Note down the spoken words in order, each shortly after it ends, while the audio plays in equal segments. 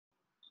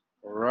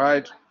All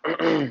right.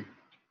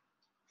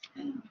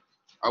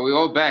 Are we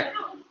all back?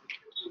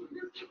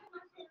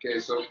 Okay,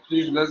 so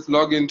please let's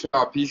log into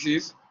our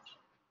PCs.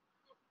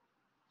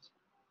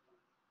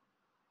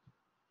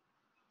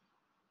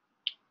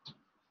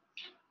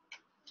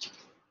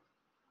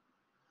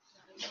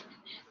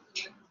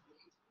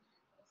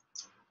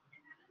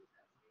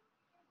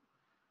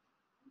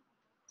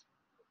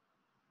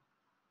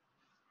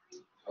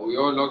 Are we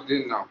all logged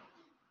in now?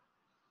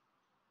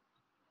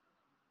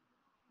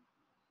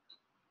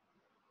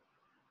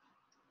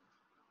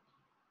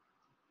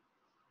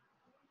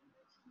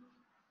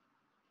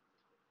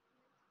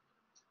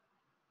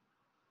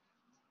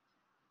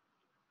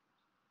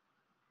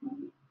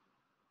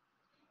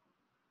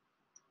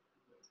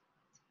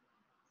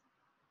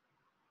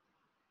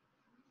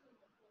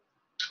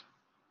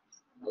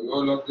 Are we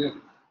all logged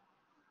in?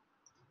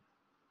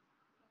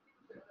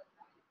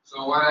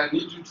 So what I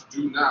need you to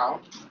do now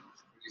is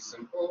pretty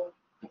simple,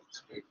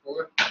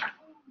 straightforward.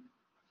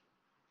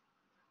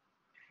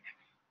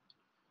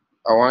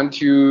 I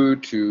want you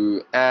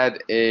to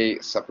add a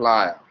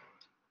supplier.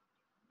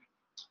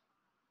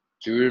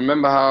 Do you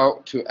remember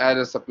how to add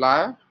a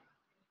supplier?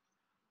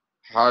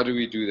 How do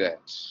we do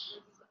that?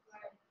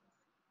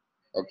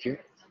 Okay.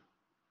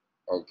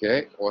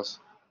 Okay.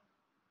 Awesome.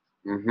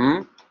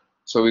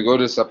 So we go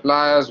to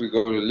suppliers, we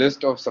go to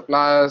list of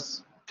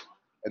suppliers,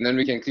 and then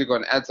we can click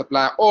on add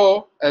supplier,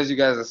 or as you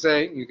guys are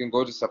saying, you can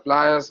go to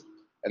suppliers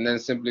and then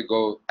simply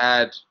go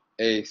add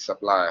a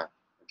supplier.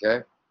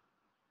 Okay.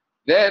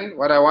 Then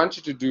what I want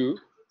you to do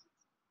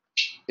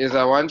is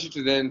I want you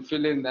to then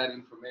fill in that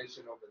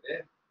information over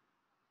there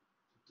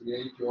to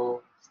create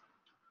your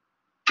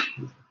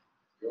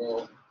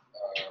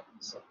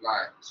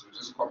supplier. So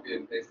just copy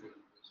and paste the information.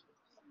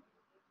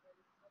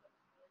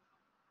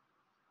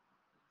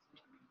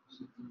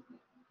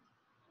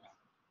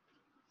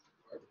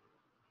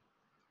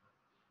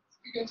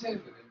 You can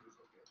change the name, it's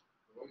okay.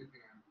 The only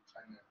thing I'm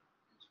trying to get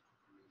you to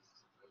do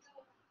is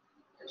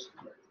actually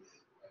practice.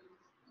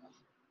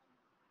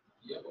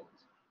 Yeah.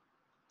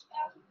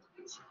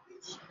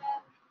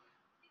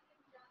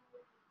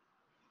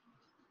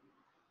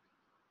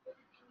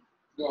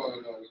 No,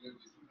 we don't use it.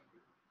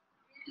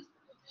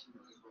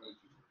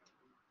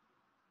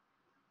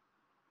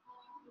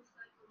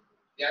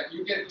 Yeah,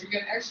 you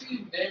can actually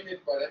name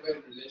it whatever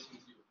in relation to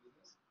your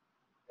business.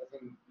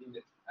 Doesn't mean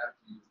that you have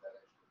to use that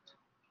actual name.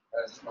 I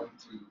just want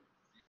to give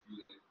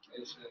you the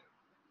information.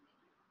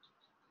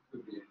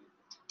 Could be anything.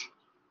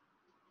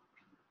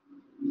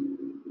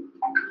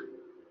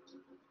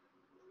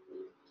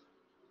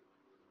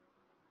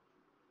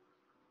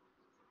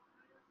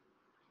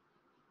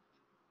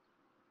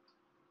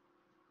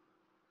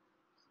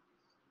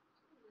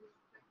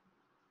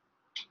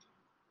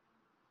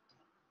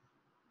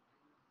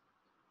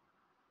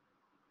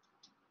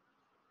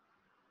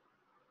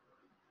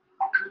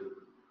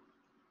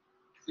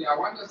 See, I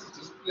want us to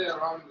just play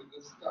around with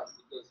this stuff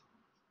because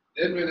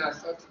then when I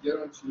start to get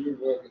onto new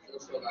work, it's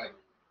also like,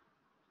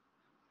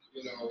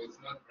 it's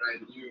not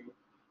brand new,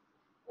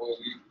 or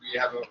we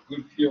have a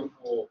good feel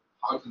for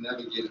how to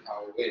navigate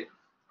our way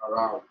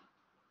around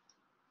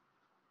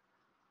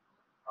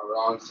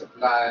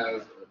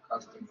suppliers or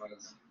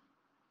customers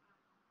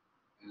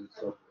and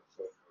so forth.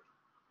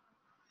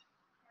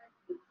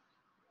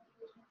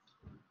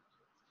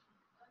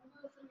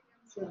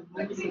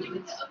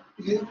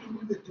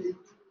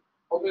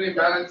 Opening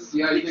balance,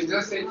 yeah, you can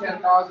just say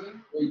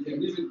 10,000, or you can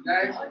leave it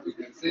blank, or you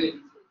can say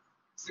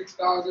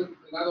 6,000.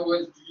 In other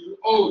words, do you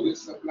owe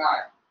this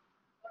supply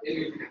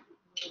anything?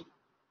 So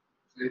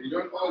if you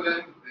don't owe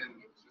them, then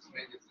just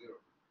make it 0.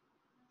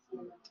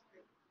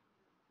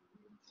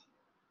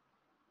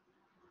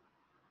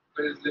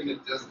 Credit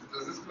limit, does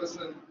this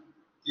person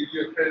give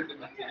you a credit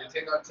limit? Can you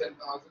take out 10,000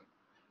 of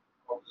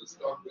the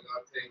stock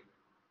without paying?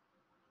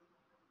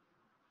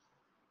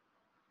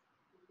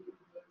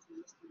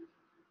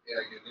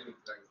 Yeah, your limit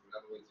tax. In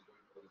other words, you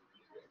don't owe them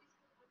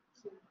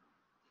anything.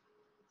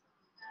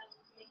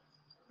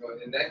 So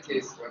in that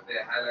case, what they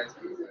highlight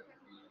is that they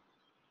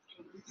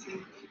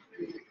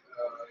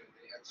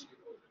actually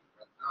owe them.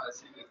 But now I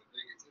see there's a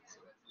negative,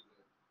 so that means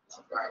the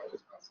supply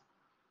owes us.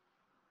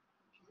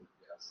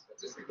 Yes,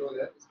 but just ignore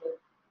that. It's not,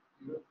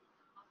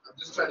 I'm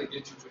just trying to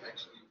get you to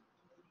actually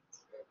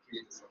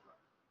create a supply.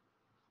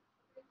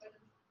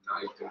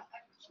 Now you can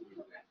actually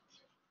do that.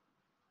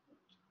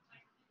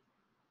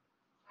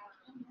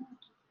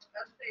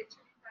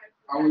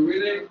 Are we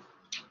ready?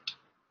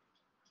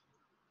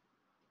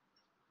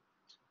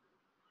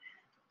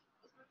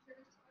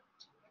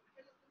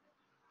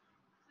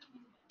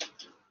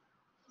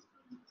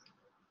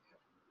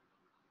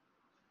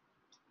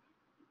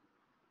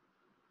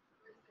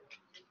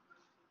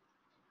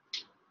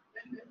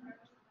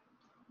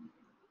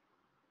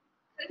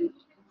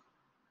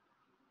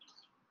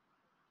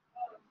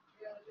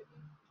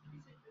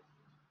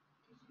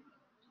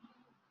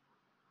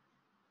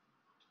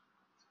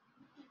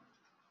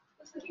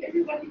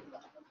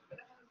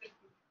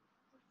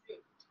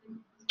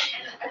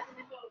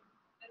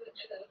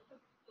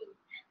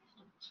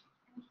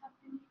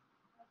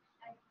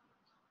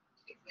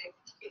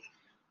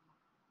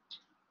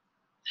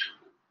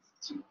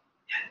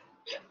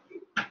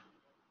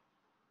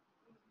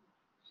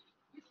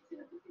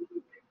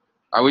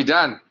 Are we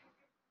done?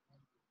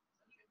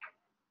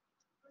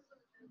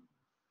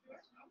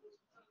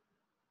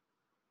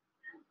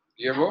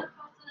 Yebo?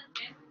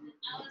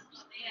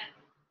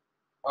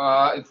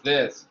 It's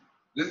theirs.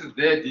 This is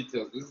their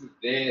details. This is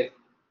their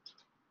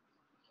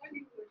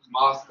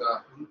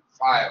master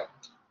file.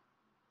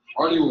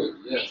 Hollywood,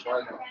 yes,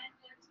 why not?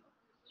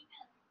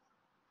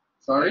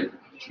 Sorry?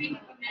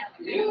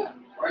 Yeah,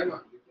 why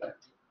not?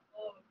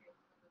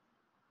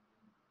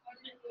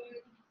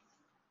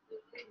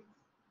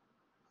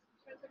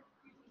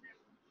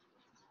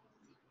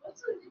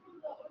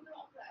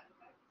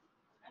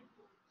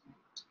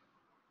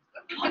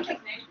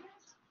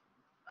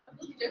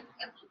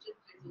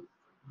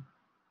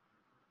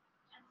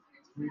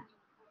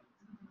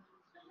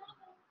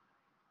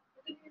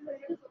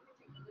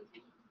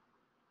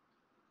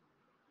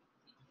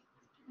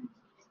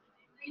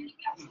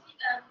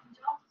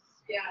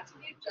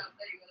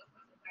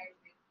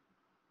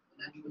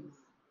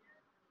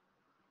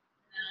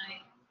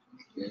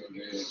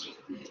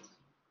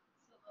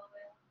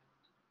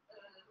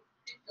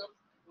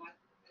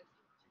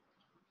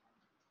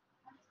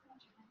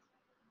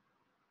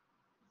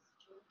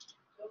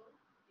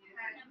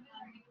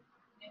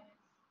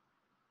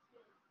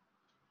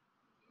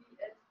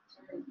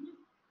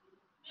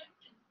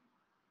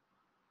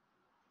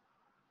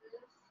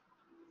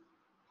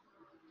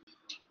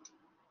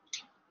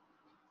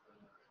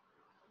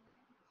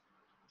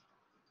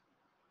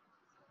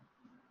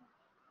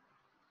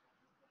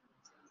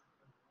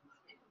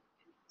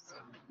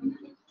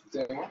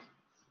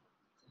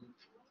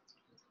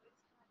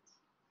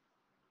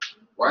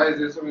 Why is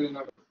there so many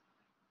numbers?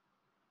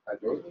 I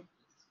don't know.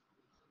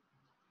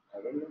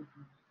 I don't know.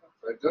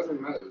 But it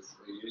doesn't matter. So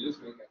you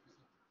just make it.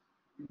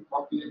 You can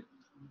copy it,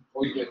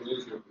 or you can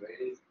use your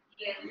blade.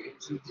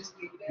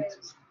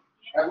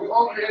 Have we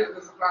all created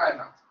the supply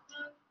now?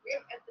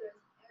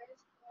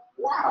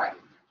 Why?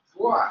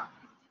 Why?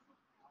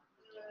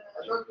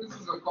 I thought this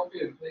is a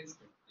copy and paste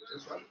thing. You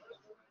just run.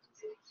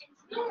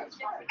 No, it's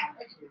fine.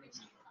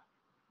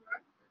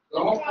 The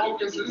whole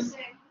focus is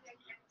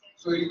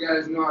so you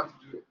guys know how to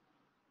do it.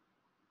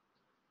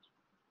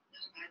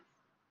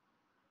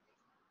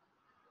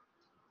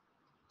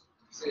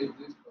 Save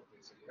this.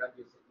 Okay, so you have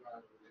your supply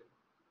over there.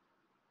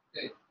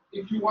 Okay.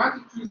 If you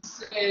wanted to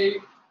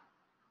save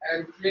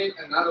and create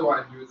another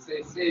one, you would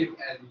say save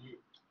and new.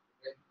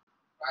 Okay?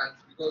 But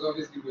because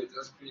obviously we're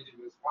just creating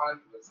this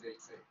one, we'll say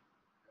save.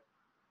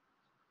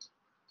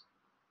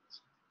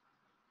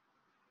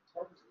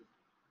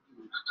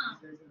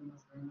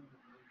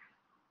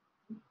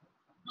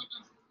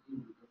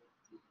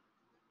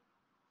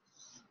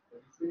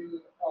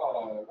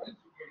 Oh, why did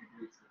you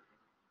do it?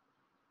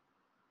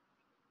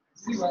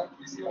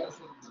 You see what I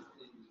said?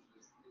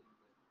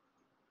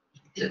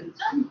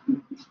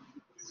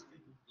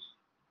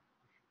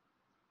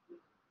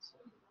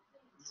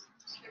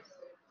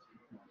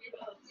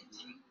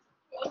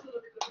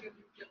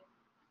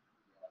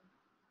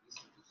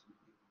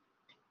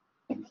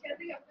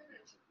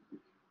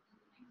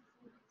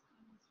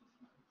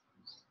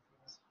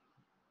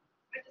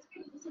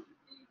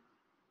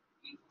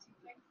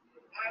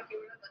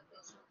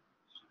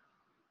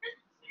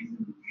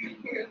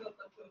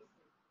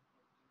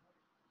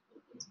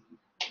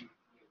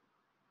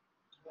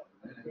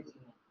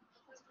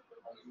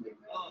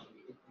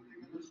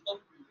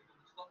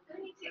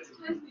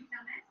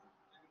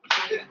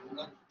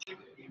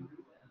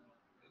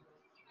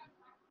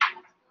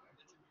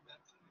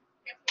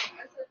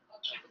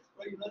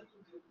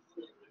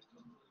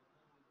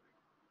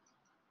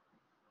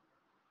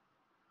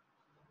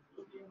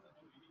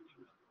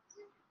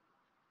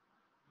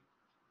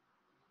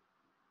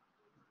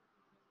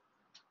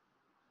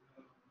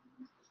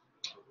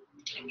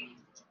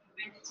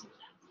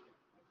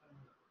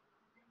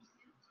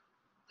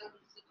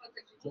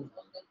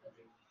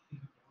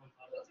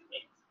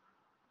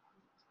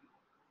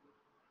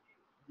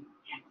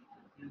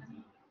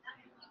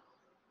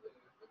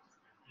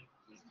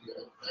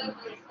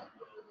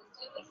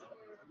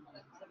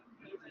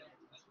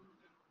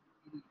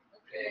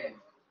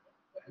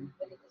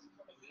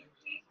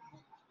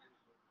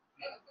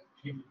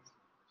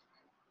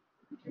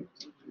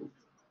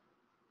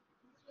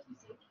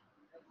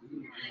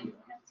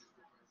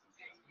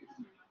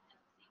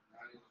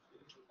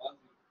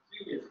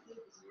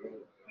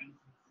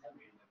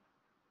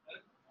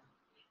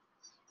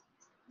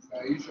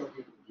 Are you sure? I'm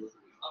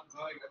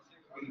going.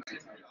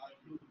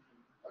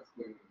 What's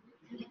going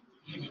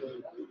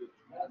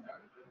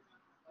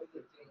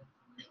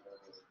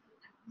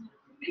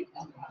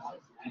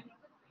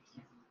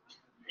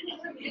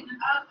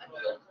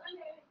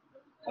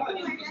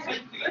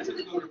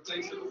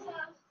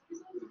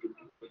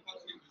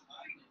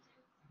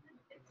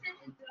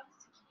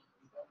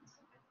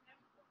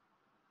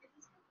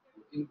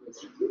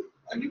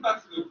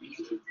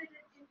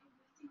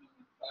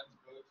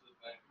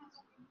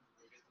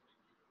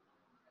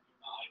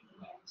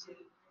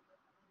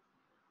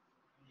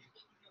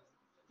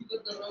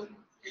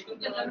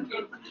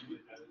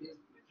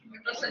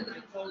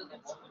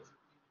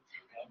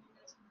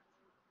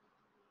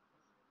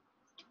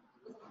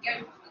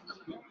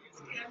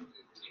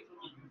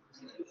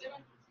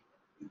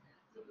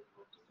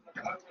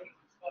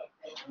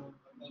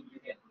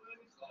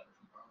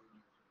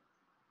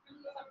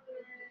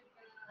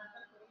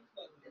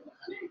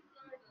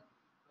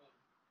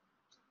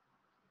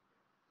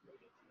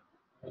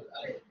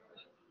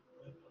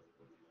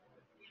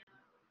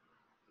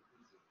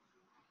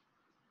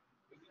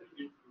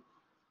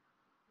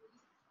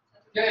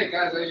Okay,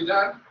 guys, are you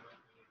done?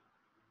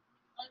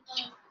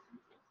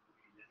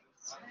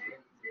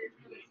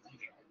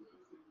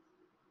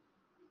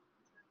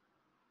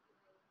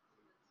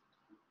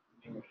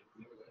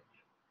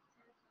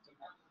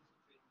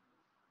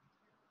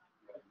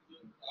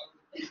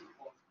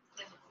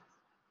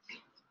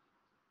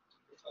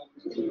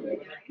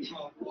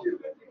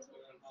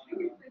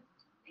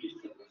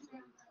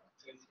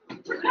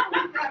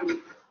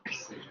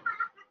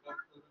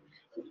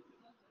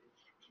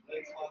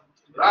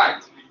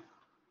 Right.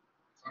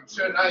 I'm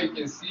sure now you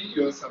can see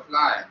your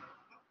supplier.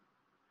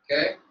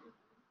 Okay?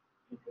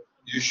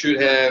 You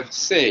should have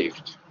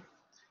saved.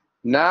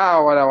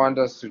 Now what I want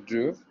us to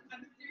do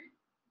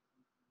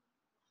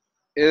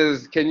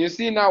is, can you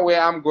see now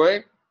where I'm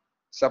going?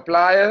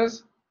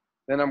 Suppliers,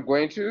 then I'm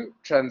going to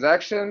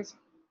transactions,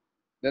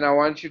 then I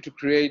want you to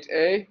create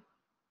a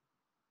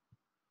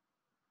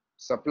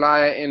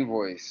supplier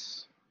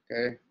invoice.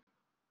 Okay?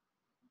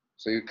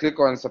 So you click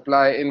on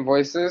supplier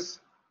invoices,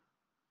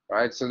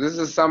 right? So this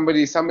is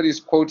somebody's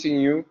quoting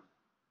you,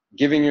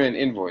 giving you an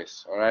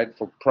invoice, all right,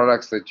 for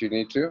products that you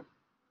need to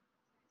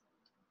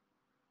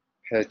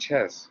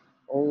purchase.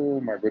 Oh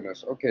my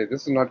goodness. Okay,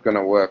 this is not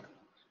gonna work.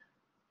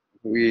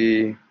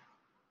 Wait,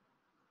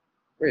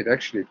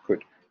 actually it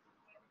could.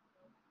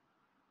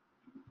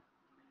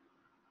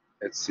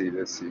 Let's see.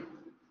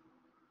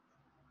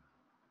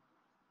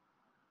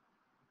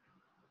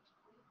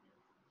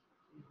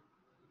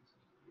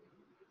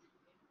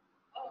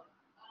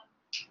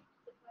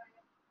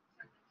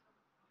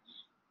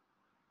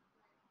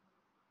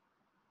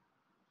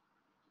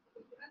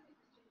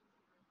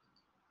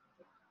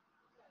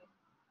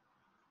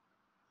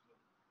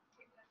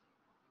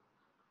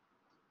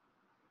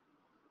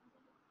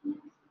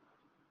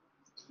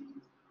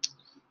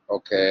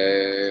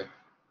 Okay.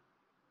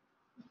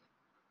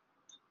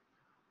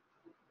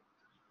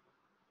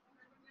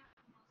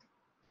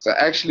 So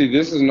actually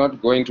this is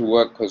not going to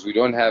work because we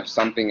don't have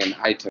something in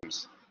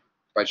items.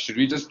 But should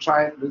we just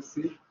try it? Let's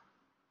see.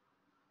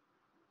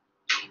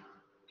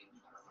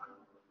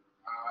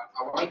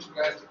 I want you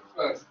guys to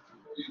first,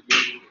 before you do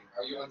anything,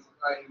 are you on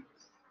supply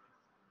invoice?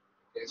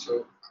 Okay,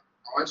 so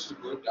I want you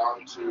to go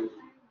down to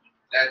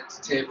that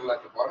table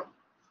at the bottom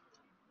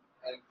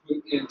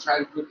and try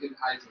to put in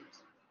items.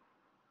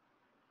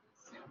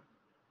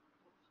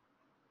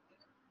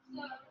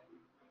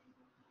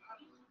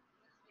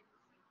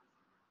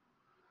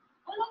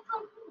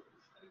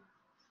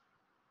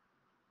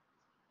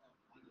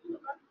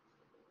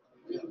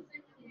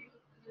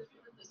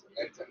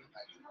 Select an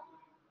item.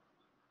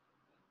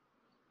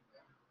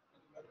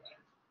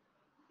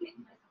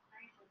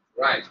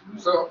 Right.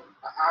 So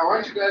I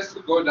want you guys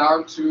to go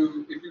down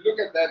to, if you look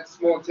at that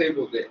small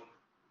table there,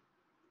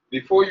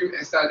 before you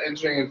start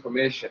entering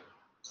information,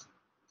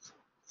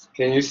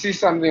 can you see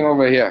something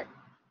over here?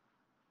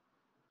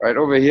 Right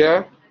over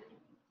here.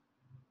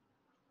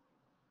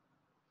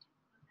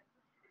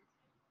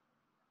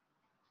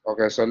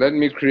 Okay, so let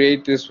me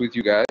create this with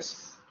you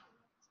guys.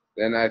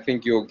 Then I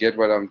think you'll get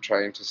what I'm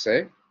trying to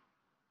say.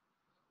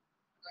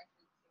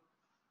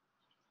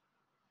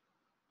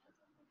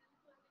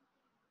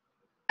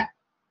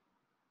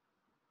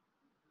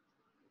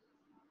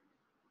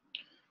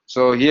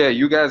 So here,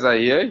 you guys are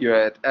here. You're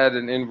at add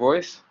an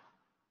invoice.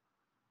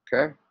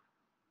 Okay.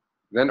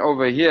 Then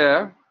over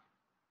here,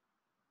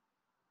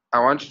 I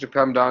want you to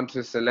come down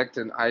to select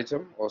an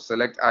item or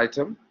select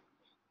item.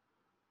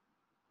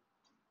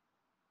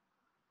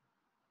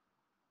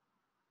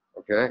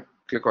 Okay.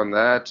 Click on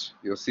that.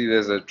 You'll see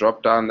there's a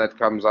drop down that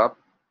comes up.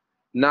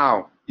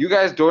 Now, you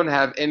guys don't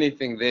have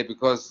anything there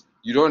because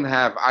you don't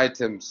have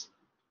items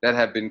that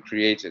have been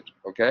created.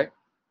 Okay.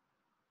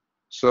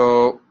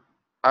 So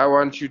I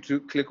want you to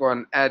click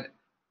on add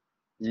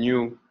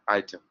new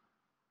item.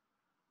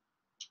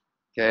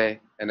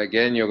 Okay. And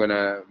again, you're going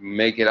to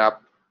make it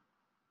up.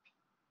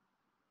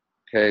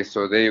 Okay.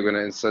 So there you're going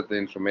to insert the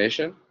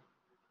information.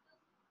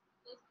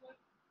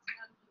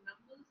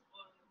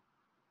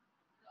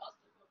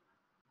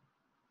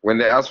 When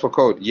they ask for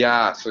code,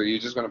 yeah, so you're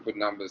just going to put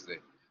numbers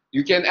there.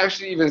 You can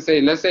actually even say,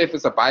 let's say if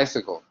it's a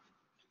bicycle,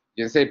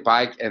 you can say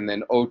bike and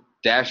then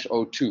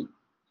O-02,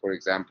 for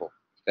example.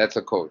 That's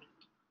a code.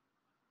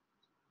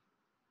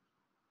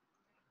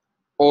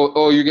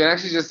 Or you can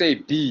actually just say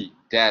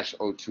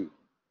B-02,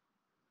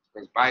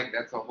 because bike,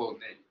 that's a whole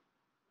name.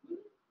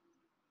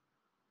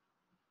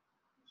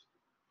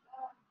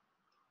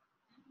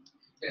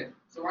 Okay,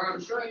 so what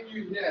I'm showing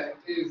you here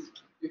is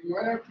if you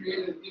want to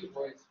create an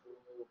invoice for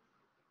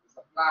the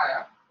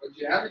supplier, but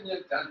you haven't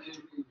yet done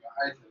anything with your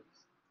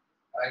items,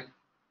 right?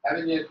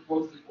 Haven't yet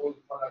posted all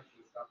the products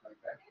and stuff like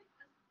that,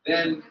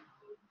 then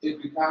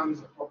it becomes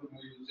a problem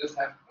where you just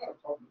have, not a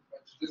problem,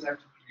 but you just have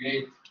to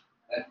create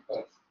that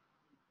first.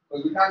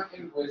 Because we can't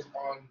invoice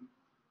on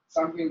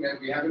something that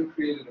we haven't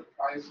created a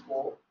price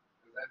for.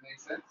 Does that make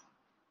sense?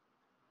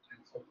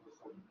 And so forth,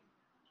 so on.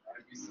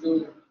 Right? We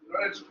still, in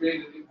order to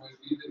create an invoice,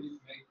 we either need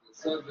to make the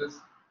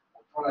service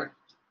or product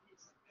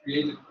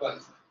created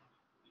first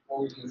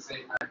before we can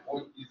say, I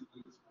bought these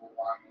goods for,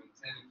 or I'm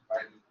intending to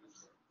buy these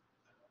goods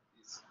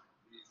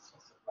for these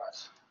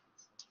supplies.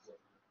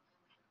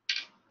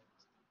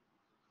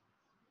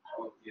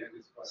 Oh, yeah,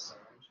 this first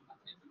dimension.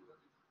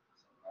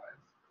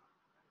 Supplies.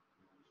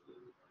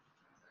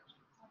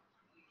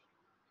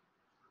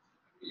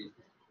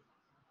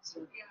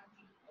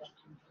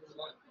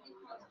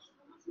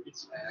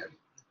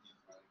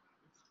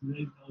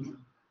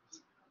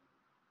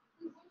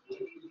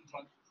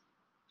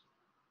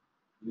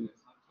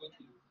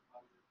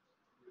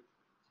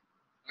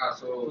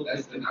 So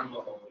that's the number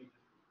of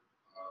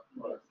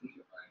products that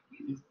you're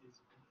buying.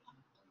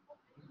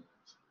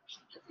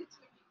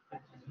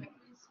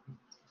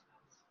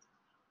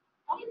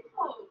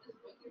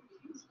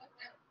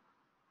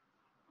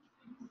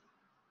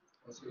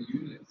 Also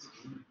units.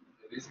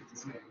 They're basically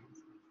saying.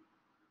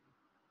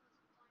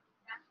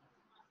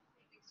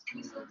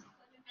 So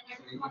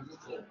you can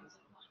just go.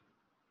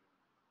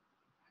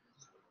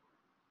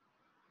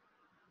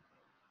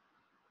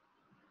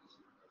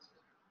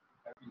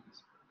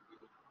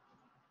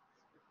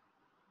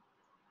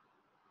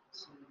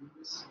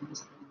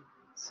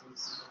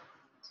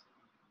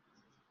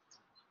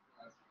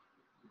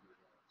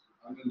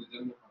 I'm in the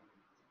demo.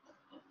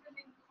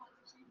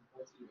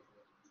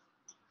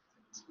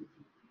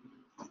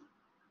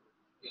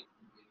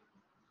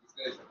 You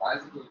say it's a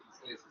bicycle, you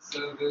say it's a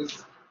service,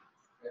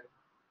 okay?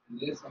 And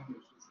there's something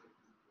you should say.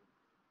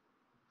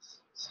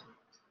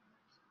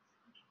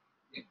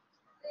 Yeah.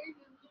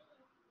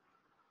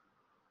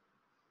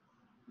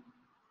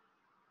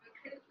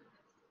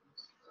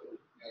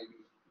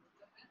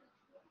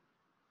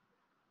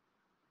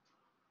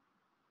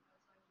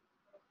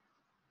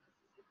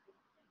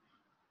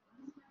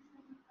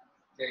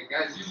 Okay,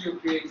 guys, use your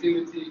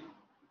creativity.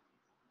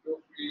 Feel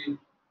free. You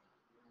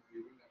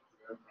don't have to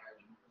verify.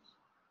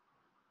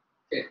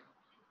 Okay.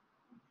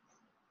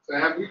 So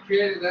have we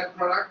created that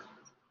product?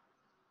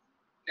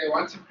 Okay,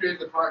 once you create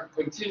the product,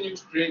 continue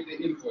to create the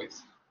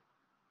invoice.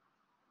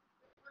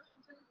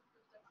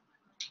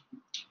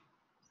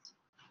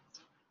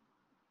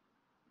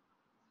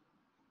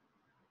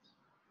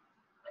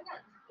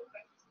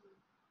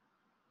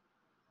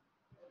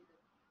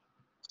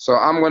 So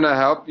I'm going to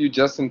help you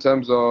just in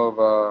terms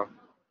of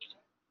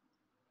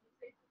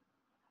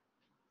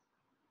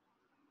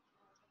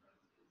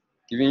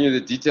giving you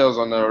the details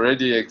on an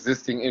already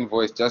existing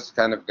invoice just to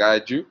kind of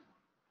guide you.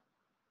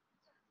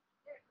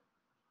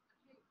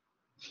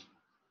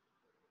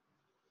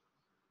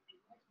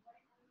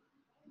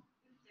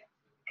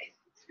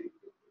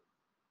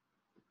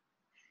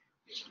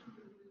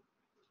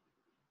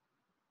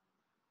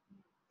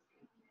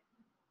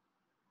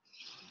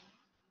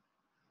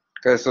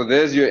 Okay, so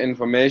there's your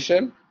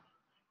information.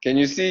 Can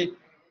you see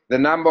the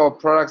number of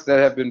products that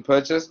have been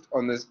purchased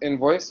on this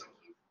invoice?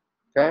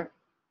 Okay,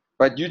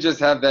 but you just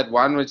have that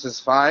one, which is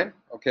fine.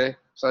 Okay,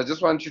 so I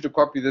just want you to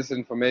copy this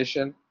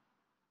information.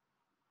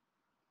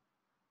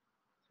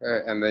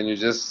 Okay, and then you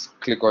just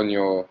click on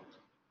your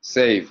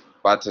save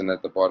button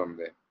at the bottom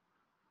there.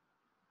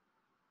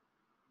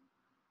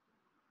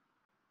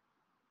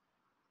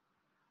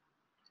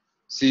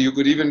 See, you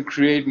could even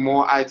create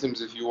more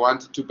items if you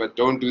wanted to, but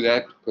don't do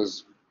that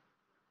because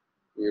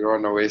we don't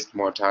want to waste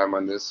more time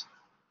on this.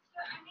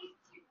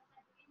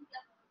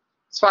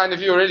 It's fine.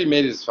 If you already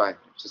made it, it's fine.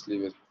 Just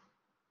leave it.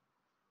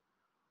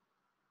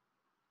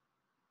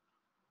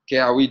 Okay,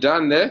 are we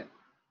done there?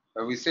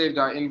 Have we saved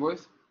our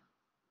invoice?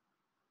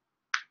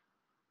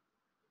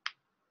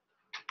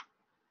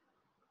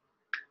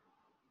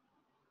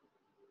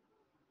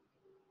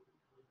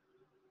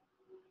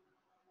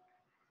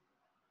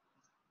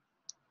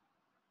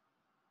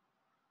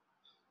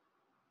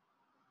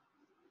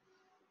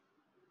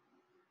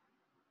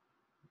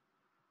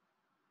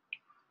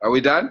 Are we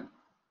done?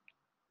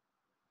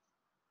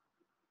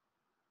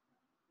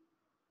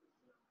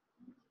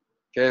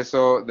 Okay,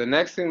 so the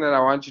next thing that I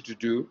want you to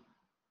do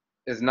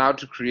is now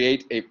to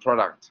create a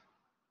product.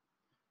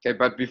 Okay,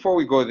 but before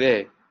we go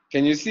there,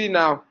 can you see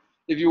now,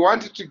 if you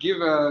wanted to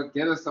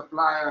get a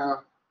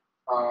supplier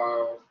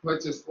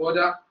purchase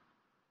order,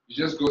 you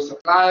just go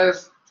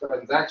suppliers,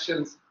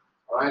 transactions,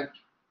 all right?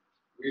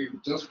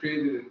 We've just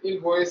created an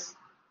invoice.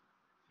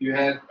 You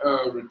had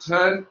a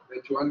return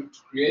that you wanted to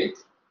create,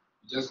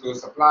 you just go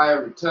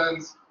supplier,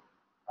 returns.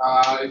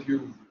 If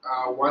you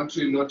want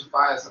to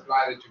notify a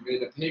supplier that you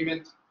made a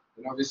payment,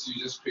 then obviously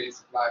you just create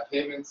supplier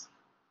payments,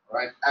 all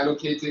right?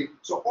 Allocating,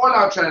 so all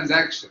our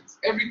transactions,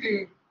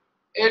 everything,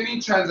 any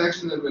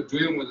transaction that we're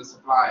doing with a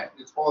supplier,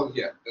 it's all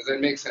here. Does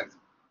that make sense?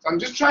 So I'm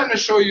just trying to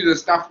show you the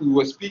stuff we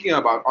were speaking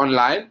about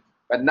online,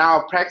 but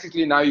now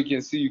practically now you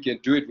can see you can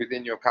do it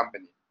within your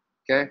company,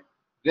 okay?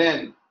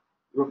 Then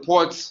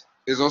reports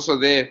is also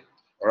there,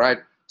 all right?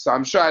 So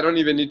I'm sure I don't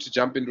even need to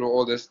jump into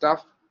all this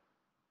stuff.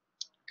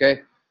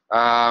 Okay.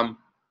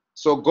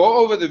 So go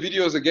over the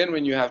videos again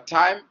when you have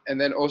time, and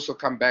then also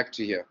come back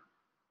to here.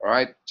 All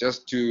right,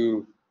 just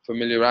to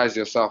familiarize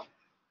yourself.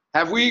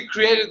 Have we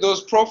created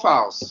those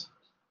profiles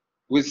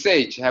with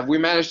Sage? Have we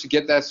managed to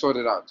get that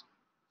sorted out?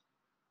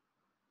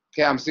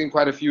 Okay, I'm seeing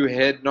quite a few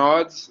head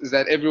nods. Is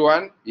that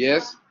everyone?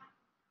 Yes?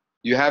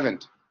 You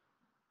haven't?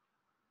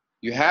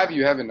 You have?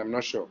 You haven't? I'm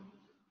not sure.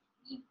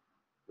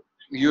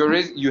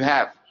 You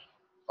have.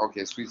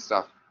 Okay, sweet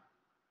stuff.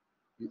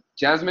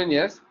 Jasmine,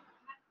 yes?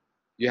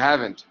 You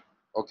haven't.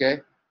 Okay.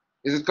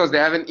 Is it because they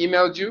haven't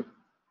emailed you?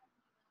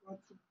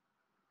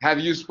 Have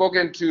you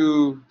spoken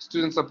to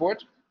student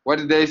support? What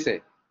did they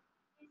say?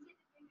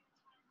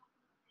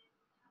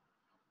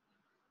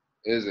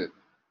 Is it?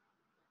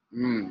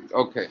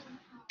 Okay.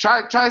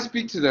 Try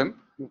speak to them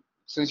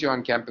since you're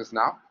on campus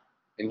now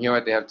and hear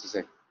what they have to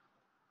say.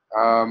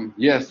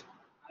 Yes.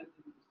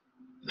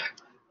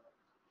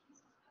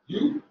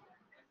 You?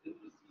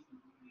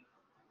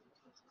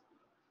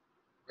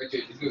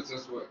 Okay, this is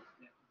just work.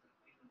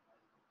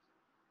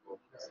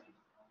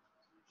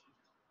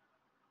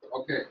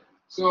 Okay.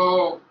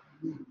 So,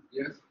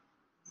 yes.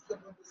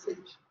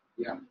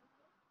 Yeah.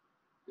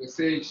 The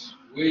Sage,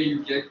 where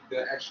you get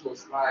the actual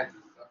slides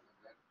and stuff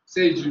like that.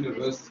 Sage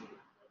University.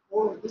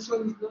 Oh, this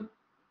one is not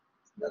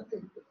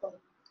nothing. No,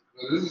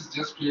 this is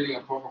just creating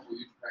a profile for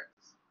you to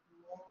practice.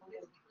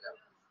 Yeah.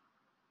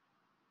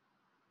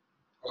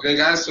 Okay,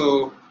 guys.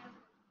 So,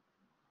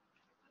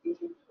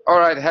 all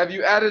right. Have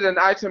you added an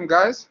item,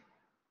 guys?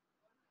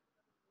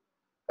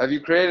 Have you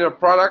created a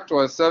product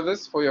or a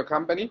service for your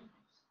company?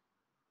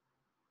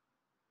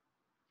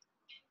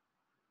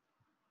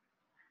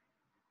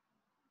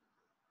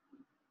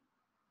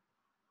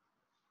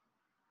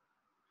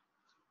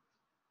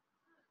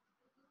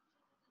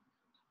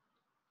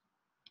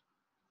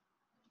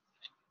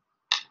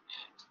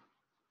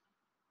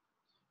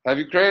 Have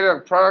you created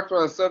a product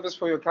or a service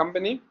for your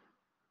company?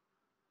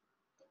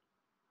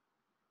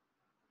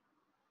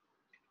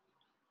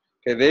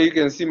 Okay, there you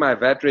can see my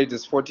VAT rate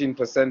is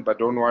 14%, but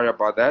don't worry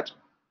about that.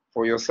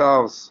 For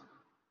yourselves,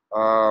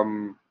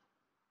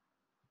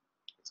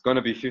 it's going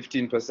to be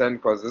 15%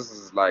 because this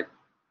is like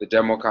the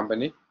demo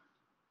company.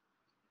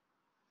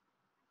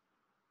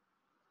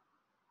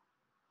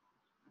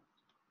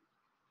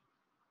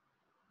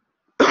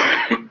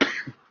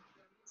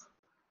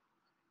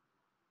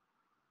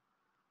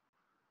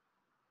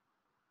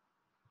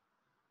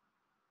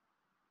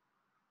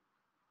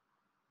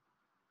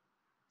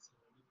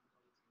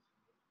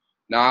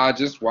 Nah,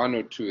 just one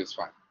or two is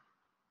fine.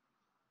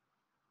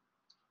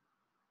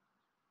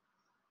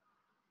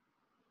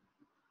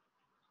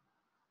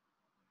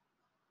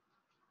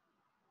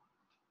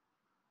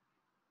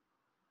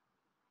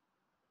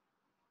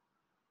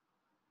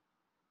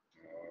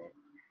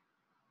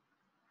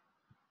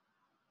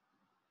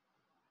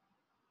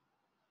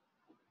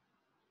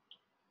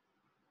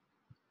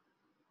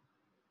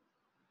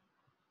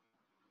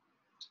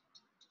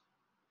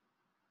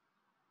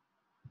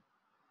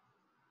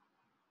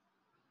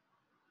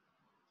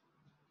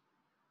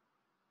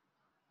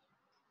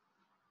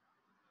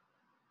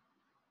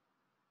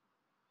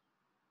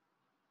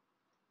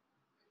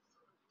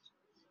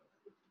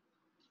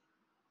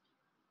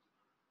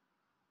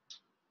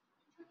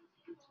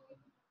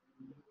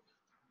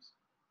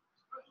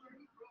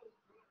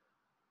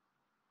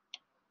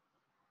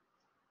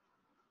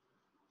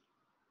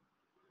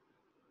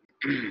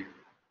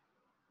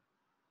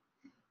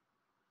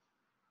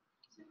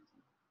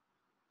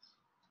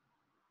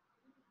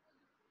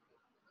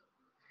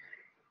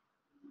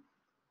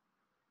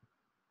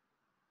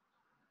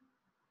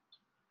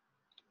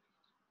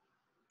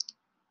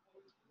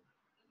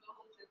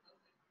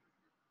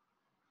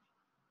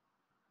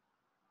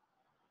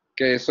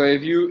 Okay, so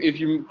if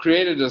you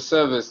created a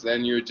service,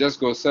 then you just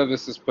go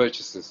services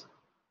purchases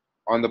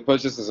on the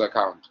purchases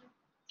account.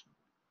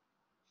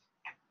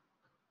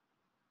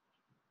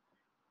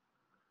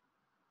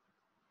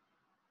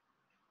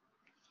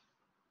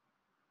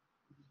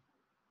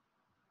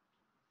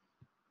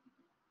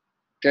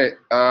 Okay,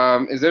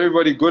 is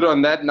everybody good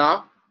on that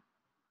now?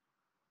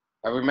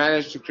 Have we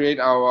managed to create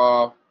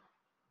our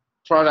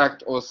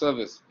product or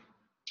service?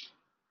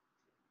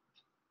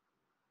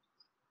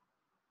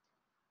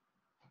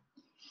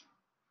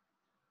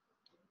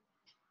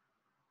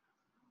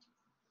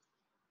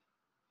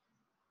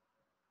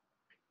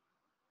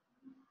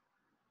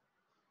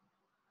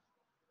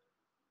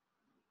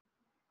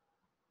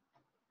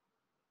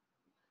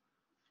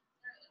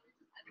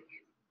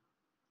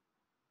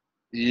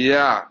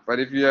 Yeah, but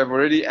if you have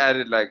already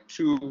added like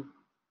two,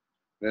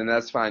 then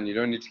that's fine. You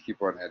don't need to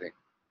keep on adding.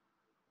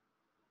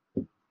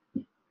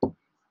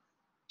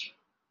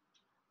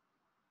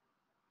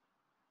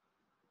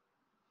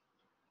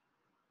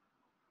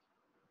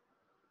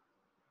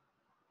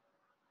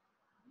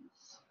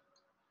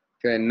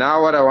 Okay,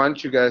 now what I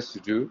want you guys to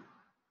do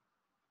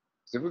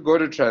is if we go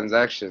to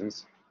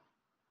transactions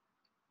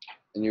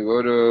and you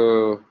go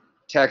to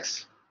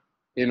tax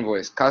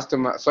invoice,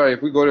 customer, sorry,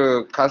 if we go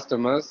to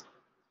customers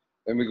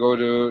Then we go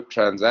to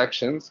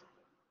transactions,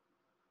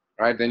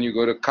 right? Then you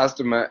go to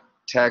customer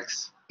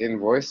tax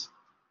invoices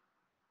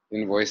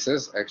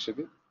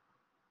actually.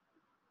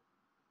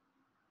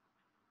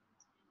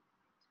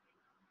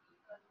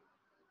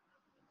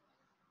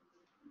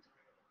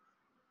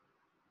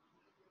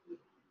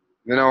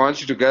 Then I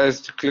want you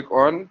guys to click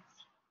on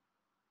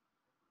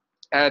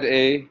add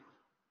a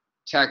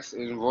tax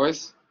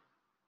invoice.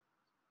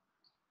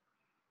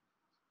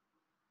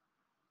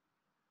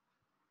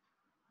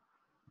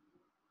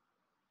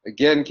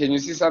 Again, can you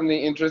see something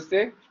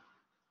interesting?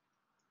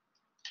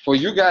 For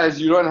you guys,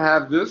 you don't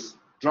have this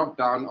drop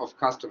down of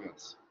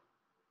customers.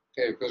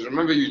 Okay, because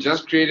remember you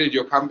just created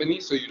your company,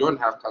 so you don't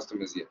have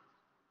customers yet.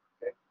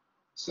 Okay.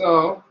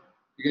 So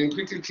you can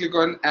quickly click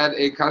on add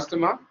a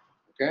customer,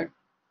 okay,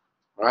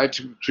 all right,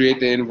 to create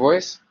the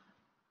invoice.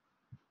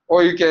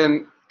 Or you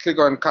can click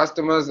on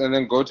customers and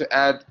then go to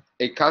add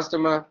a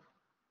customer,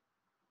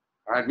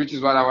 all right, which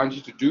is what I want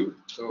you to do.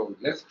 So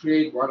let's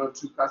create 1 or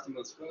 2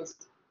 customers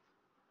first.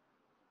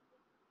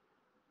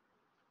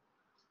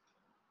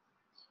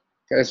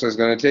 Okay, so it's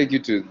going to take you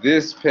to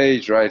this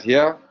page right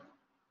here.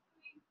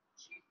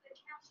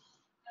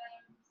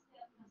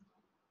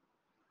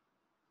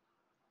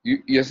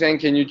 You're saying,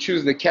 can you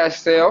choose the cash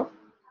sale?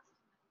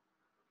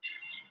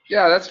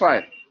 Yeah, that's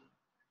fine.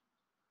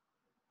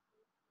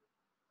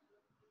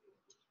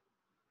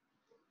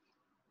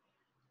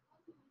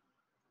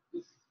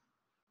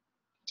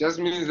 Just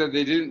means that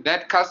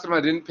that customer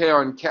didn't pay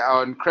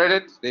on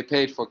credit, they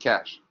paid for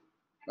cash.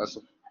 That's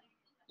all.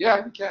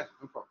 Yeah, you can,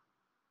 no problem.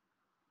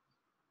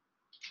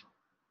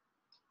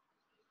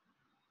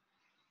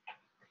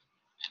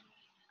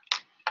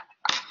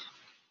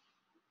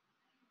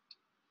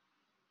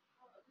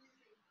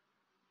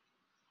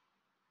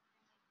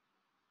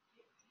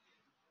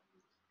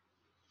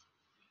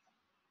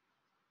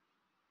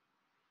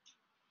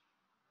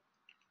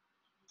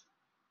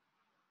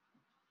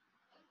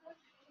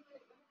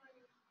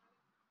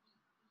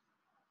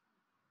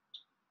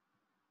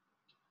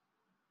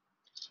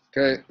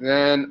 Okay,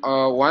 then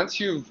once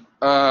you've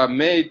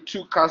made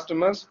 2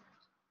 customers,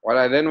 what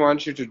I then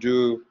want you to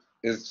do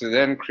is to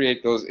then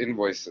create those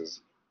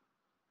invoices.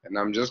 And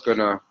I'm just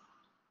gonna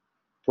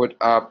put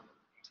up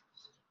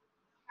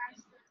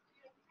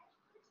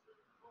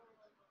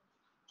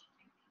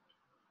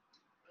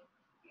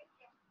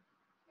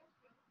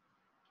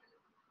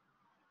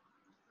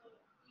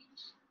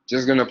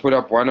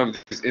one of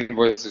these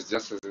invoices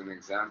just as an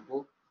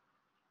example.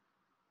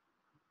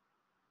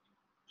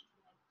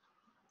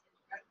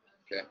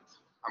 Okay,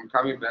 I'm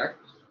coming back.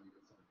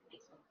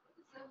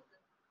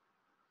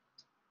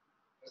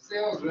 The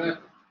sales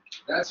rep,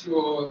 that's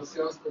your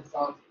sales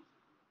consultant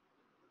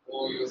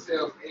or your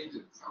sales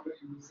agent, somebody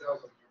who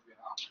sells on your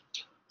behalf.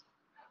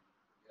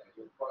 Yeah,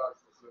 your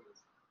products or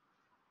services.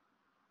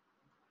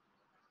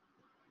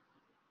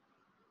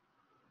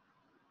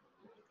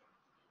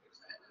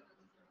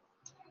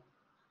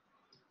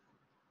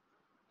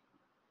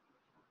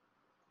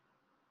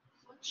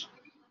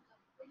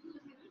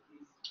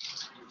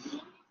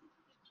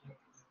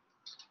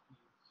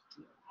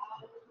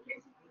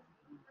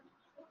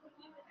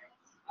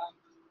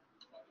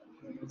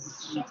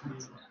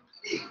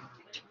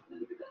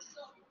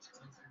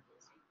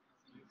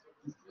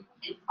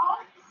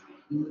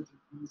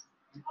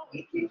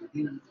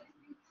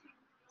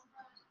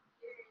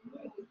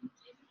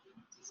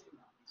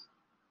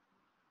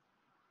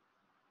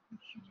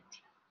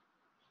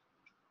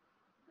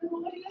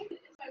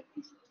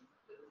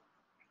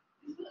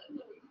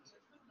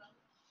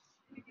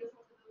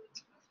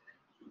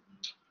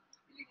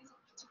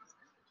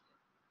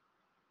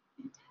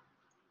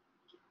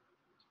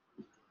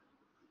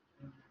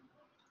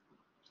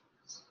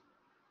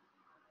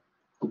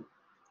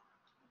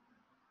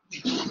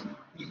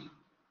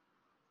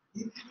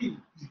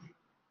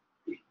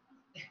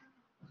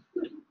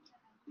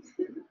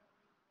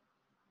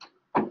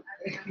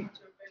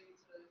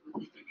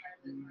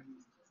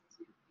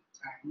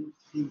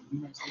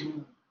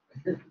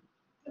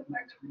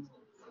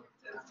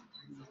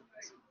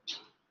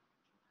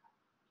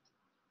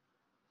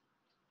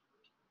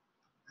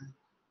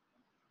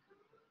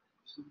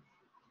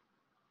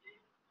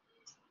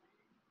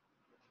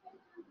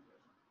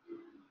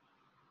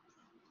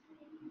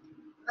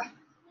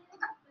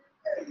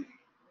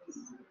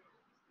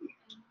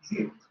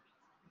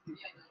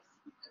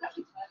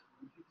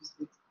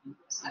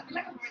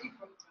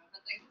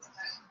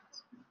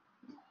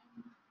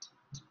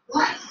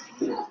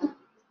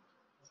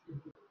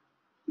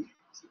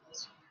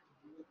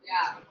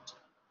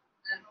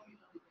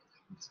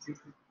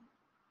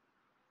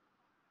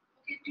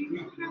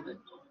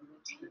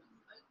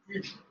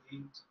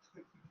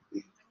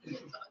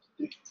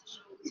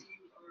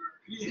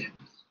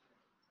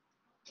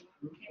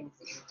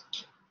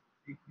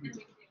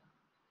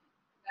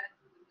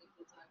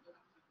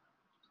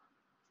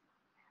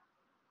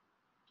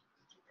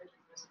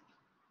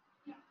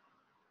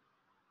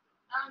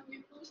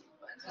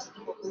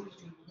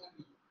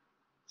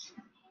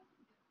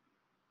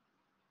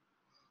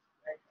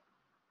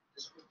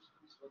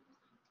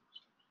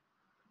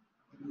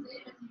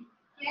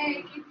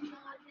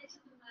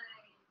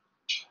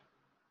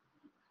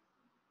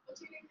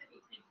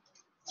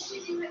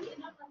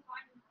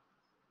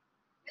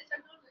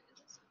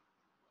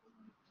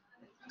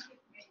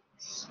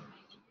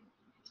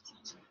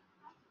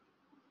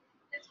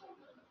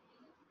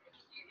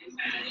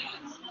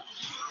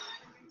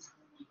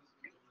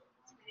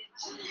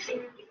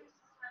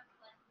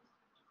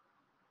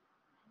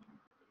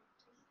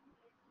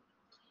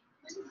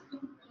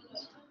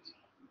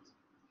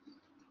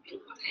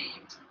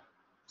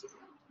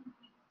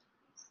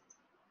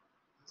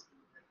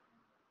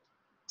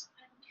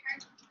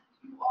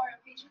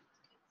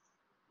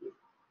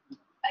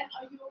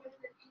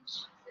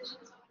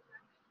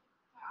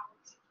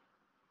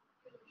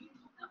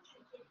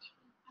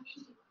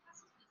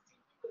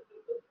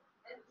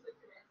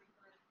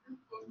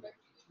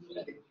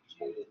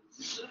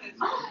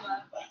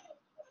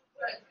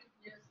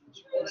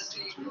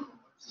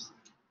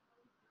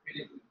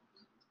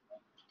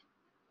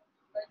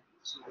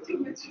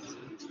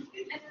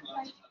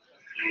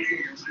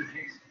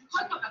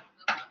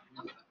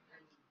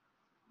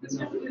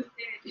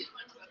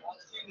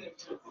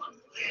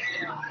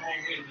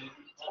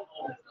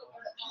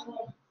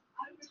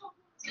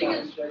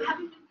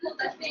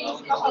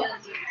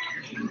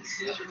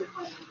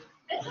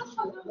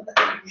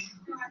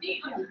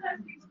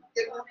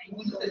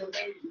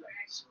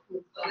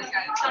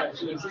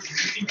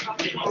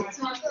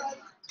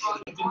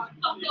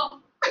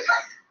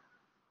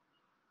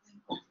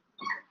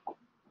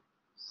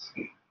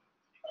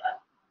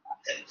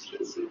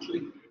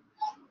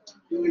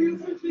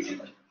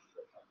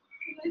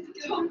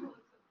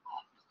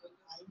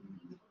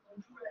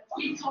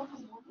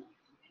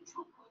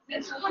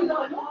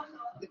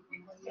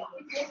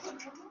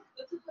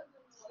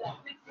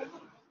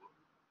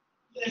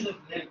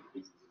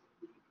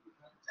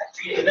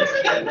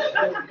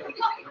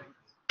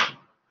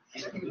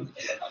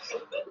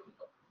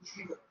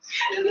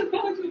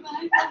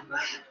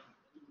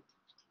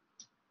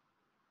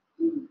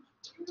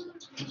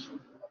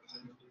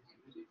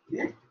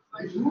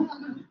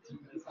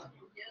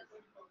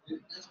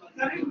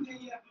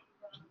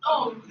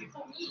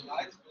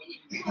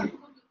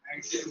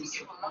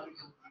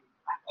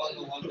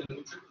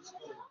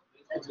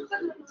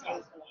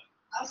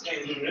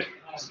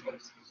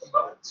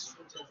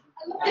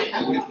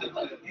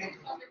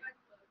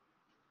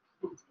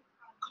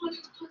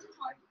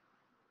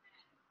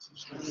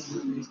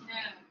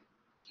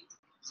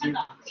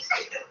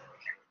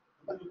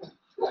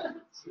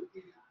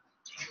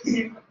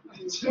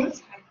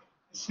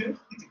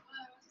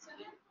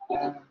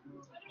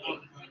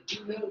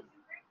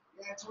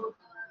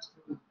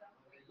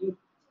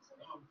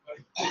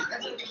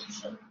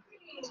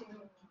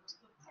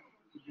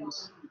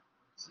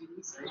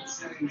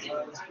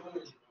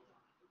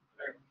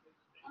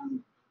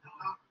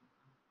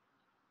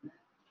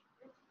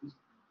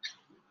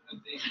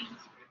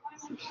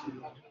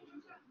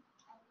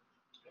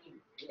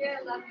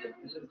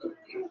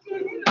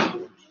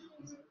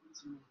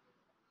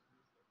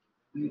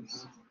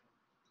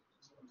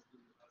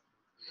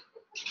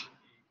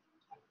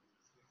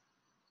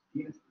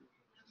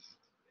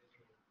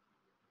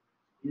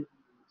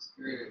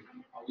 Okay,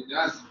 are we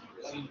done?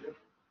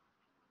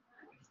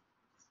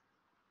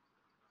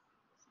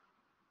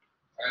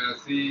 And I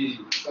see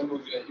some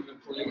of you are even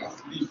falling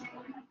asleep.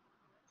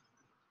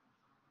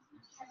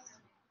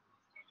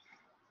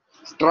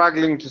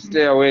 Struggling to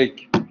stay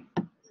awake.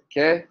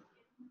 Okay?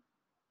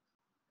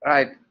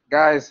 Right,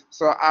 guys.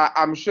 So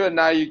I'm sure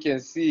now you can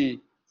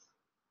see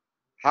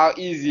how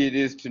easy it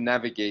is to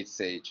navigate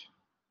Sage.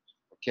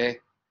 Okay?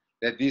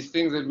 That these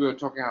things that we were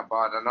talking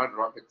about are not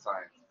rocket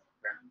science. Okay?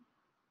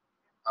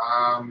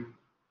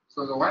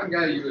 So the one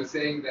guy you were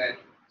saying that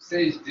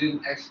Sage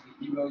didn't actually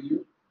email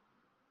you.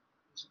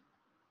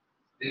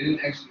 They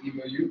didn't actually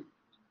email you.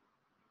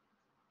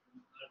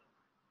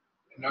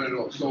 Not at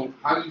all. So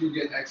how did you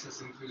get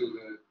access into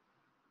the?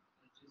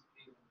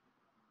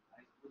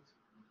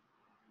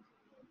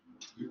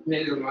 You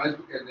paid on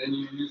MyBook and then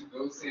you use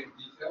those same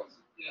details.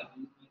 Yeah.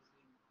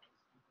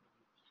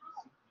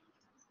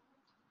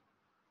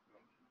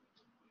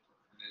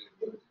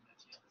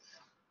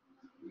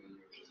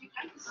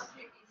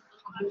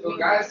 So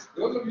guys,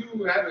 those of you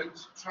who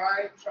haven't,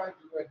 try do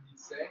what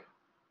he's saying.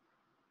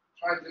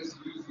 Try just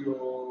use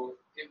your.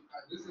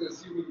 This is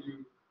assuming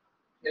you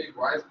paid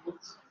Wise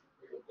Books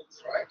for your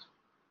books, right?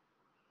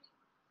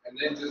 And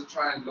then just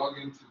try and log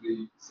into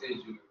the Sage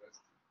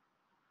University.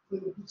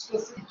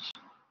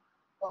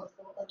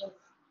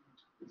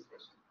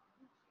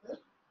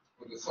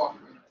 For the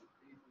software.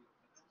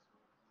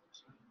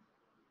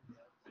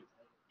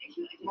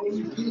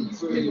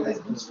 So you,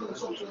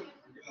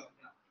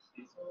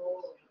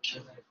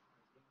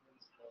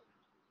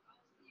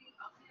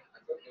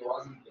 there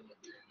wasn't going to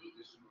be an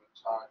additional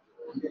charge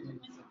or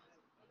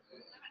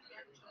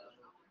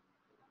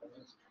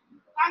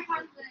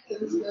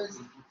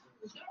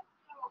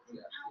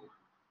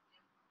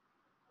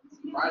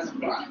Right.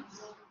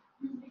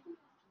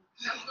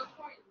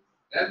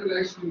 That will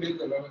actually make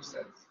a lot of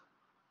sense.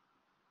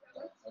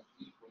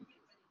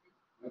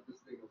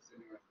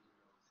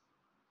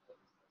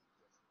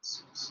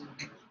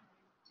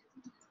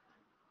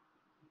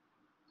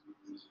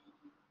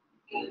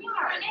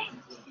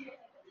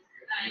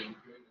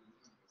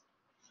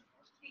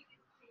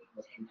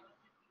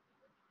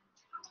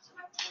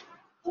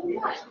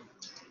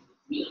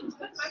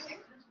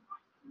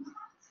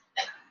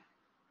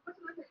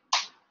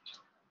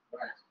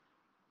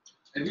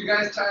 Have you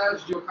guys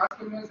charged your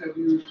customers? Have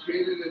you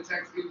created a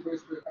tax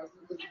invoice for your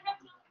customers?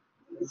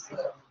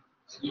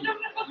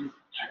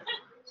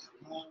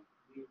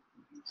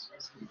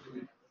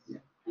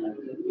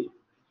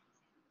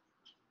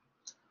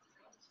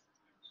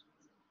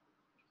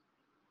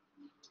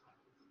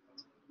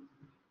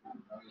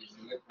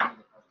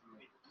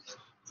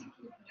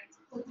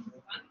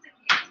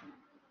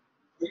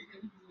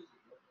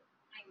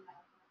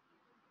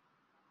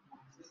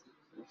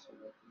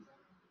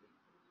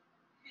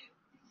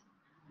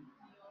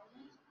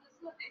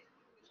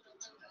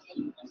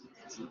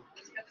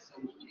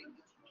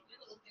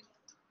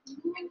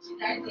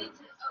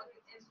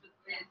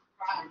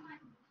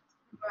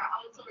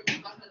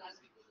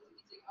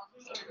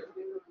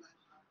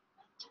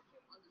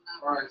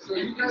 Alright, so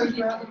you guys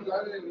haven't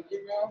gotten an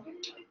email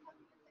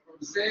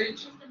from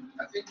Sage.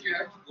 I think you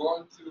have to go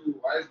on to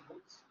Wise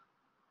Books,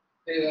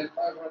 pay that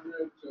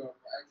 500 for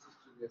access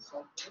to their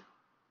software.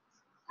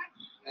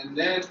 And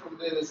then from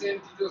there, the same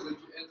details that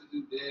you entered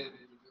in there,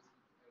 then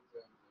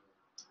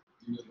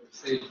you just enter the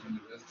Sage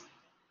University.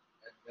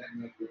 And then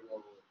you're doing all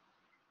work.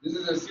 This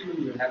is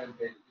assuming you haven't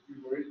paid. If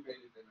you've already paid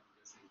it, then I'm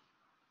just saying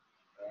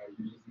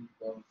you just need to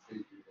go on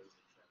Sage University.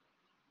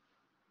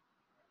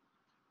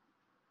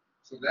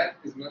 So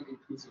that is not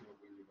inclusive of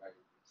when you buy it.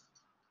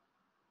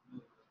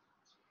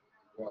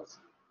 Was.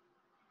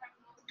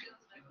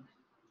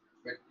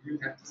 But you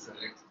have to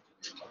select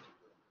it to be possible.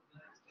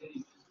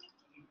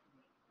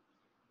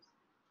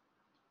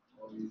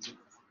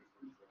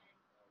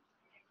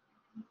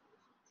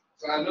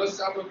 So I know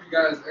some of you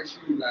guys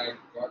actually like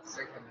got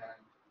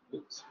second-hand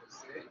books for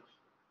Sage.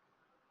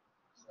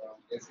 So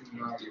I'm guessing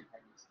now you're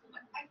coming to the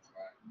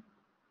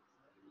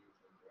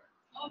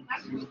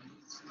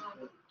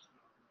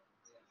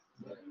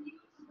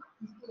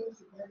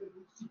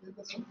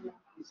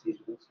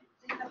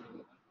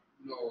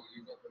No, you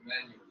got the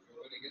manual. You're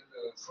going to get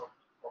the soft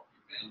copy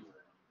manual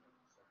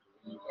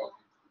when you log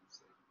into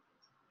Sage.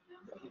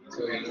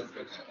 So you're not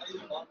going to.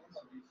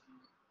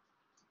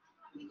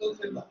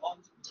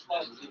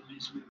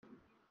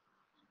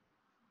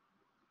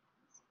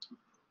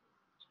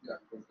 Yeah,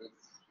 because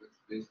that's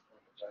based on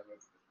the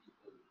balance that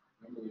people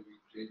remember when we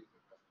created the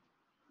customer.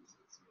 This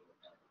is so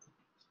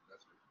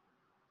that's what.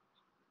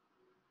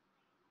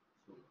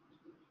 So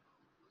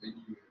then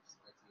you have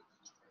selected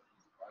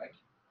buy,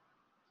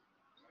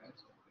 right?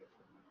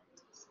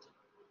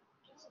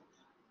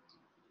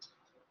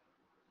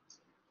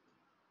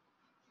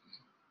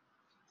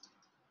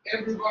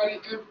 Everybody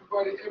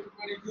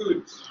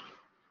good.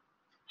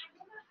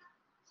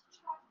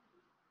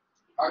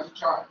 How to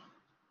charge?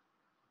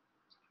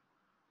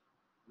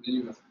 Then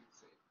you must say.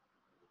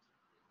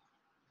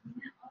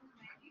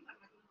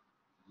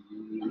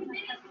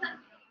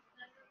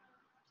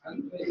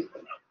 Unpaid.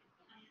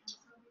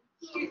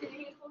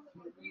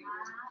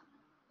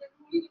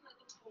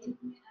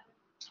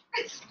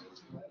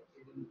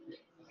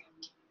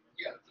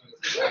 Yeah, so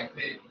it's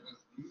unpaid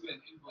because you an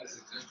invoice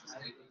is just a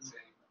statement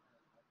saying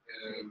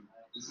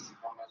this is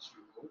how much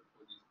you owe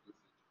for these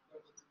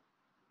goods.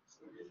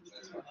 So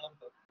that's why.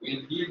 When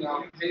he now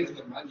pays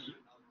the money,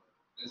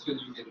 that's when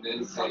you can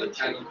then say, I don't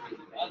pay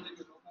the money.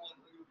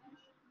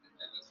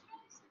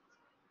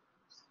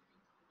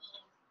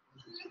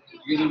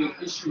 You can even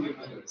issue him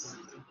a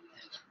receipt.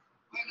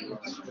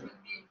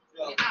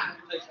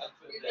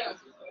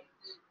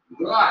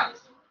 Right.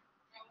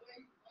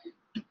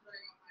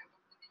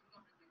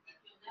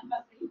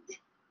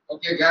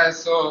 Okay,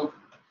 guys, so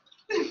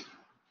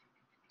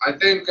I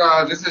think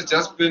this has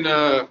just been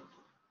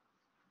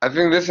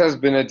this has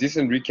been a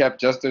decent recap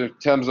just in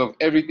terms of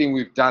everything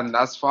we've done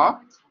thus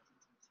far,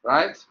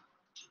 right?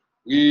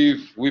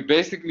 We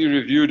basically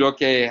reviewed,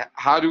 okay,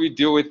 how do we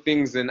deal with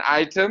things in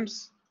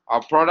items,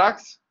 our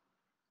products,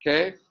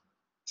 okay?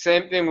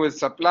 Same thing with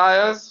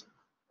suppliers,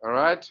 all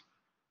right?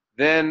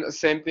 Then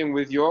same thing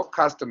with your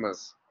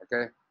customers,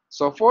 okay?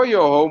 So for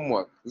your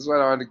homework, this is what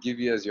I want to give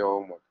you as your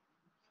homework.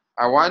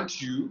 I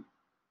want you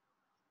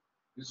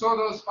saw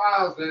those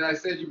files that I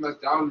said you must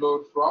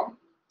download from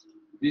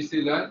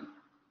VC Learn.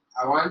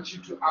 I want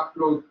you to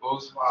upload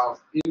those files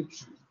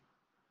into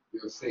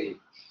your Sage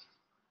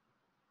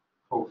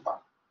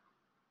profile,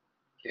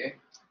 okay?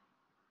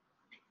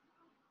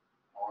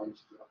 I want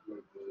you to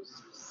upload those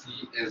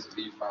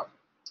CSV files.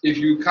 If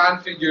you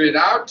can't figure it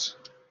out,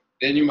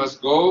 then you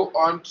must go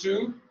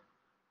onto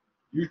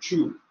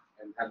YouTube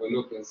and have a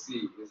look and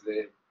see, is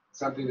there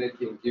something that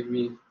can give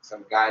me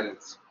some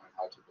guidance on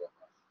how to go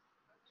about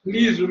it.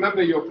 Please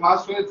remember your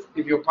passwords.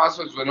 If your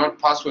passwords were not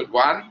password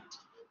 1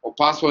 or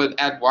password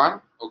at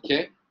 1,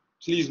 okay,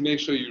 please make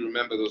sure you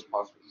remember those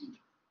passwords.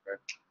 Okay?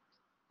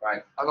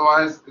 Right.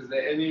 Otherwise, is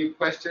there any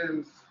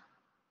questions,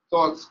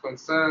 thoughts,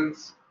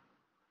 concerns?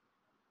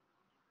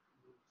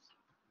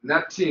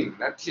 Nothing.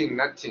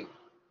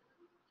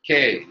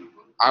 Okay.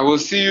 I will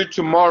see you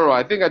tomorrow.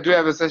 I think I do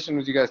have a session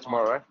with you guys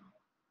tomorrow, right?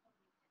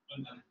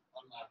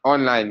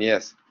 Online,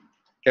 yes.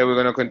 Okay, we're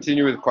going to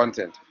continue with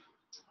content.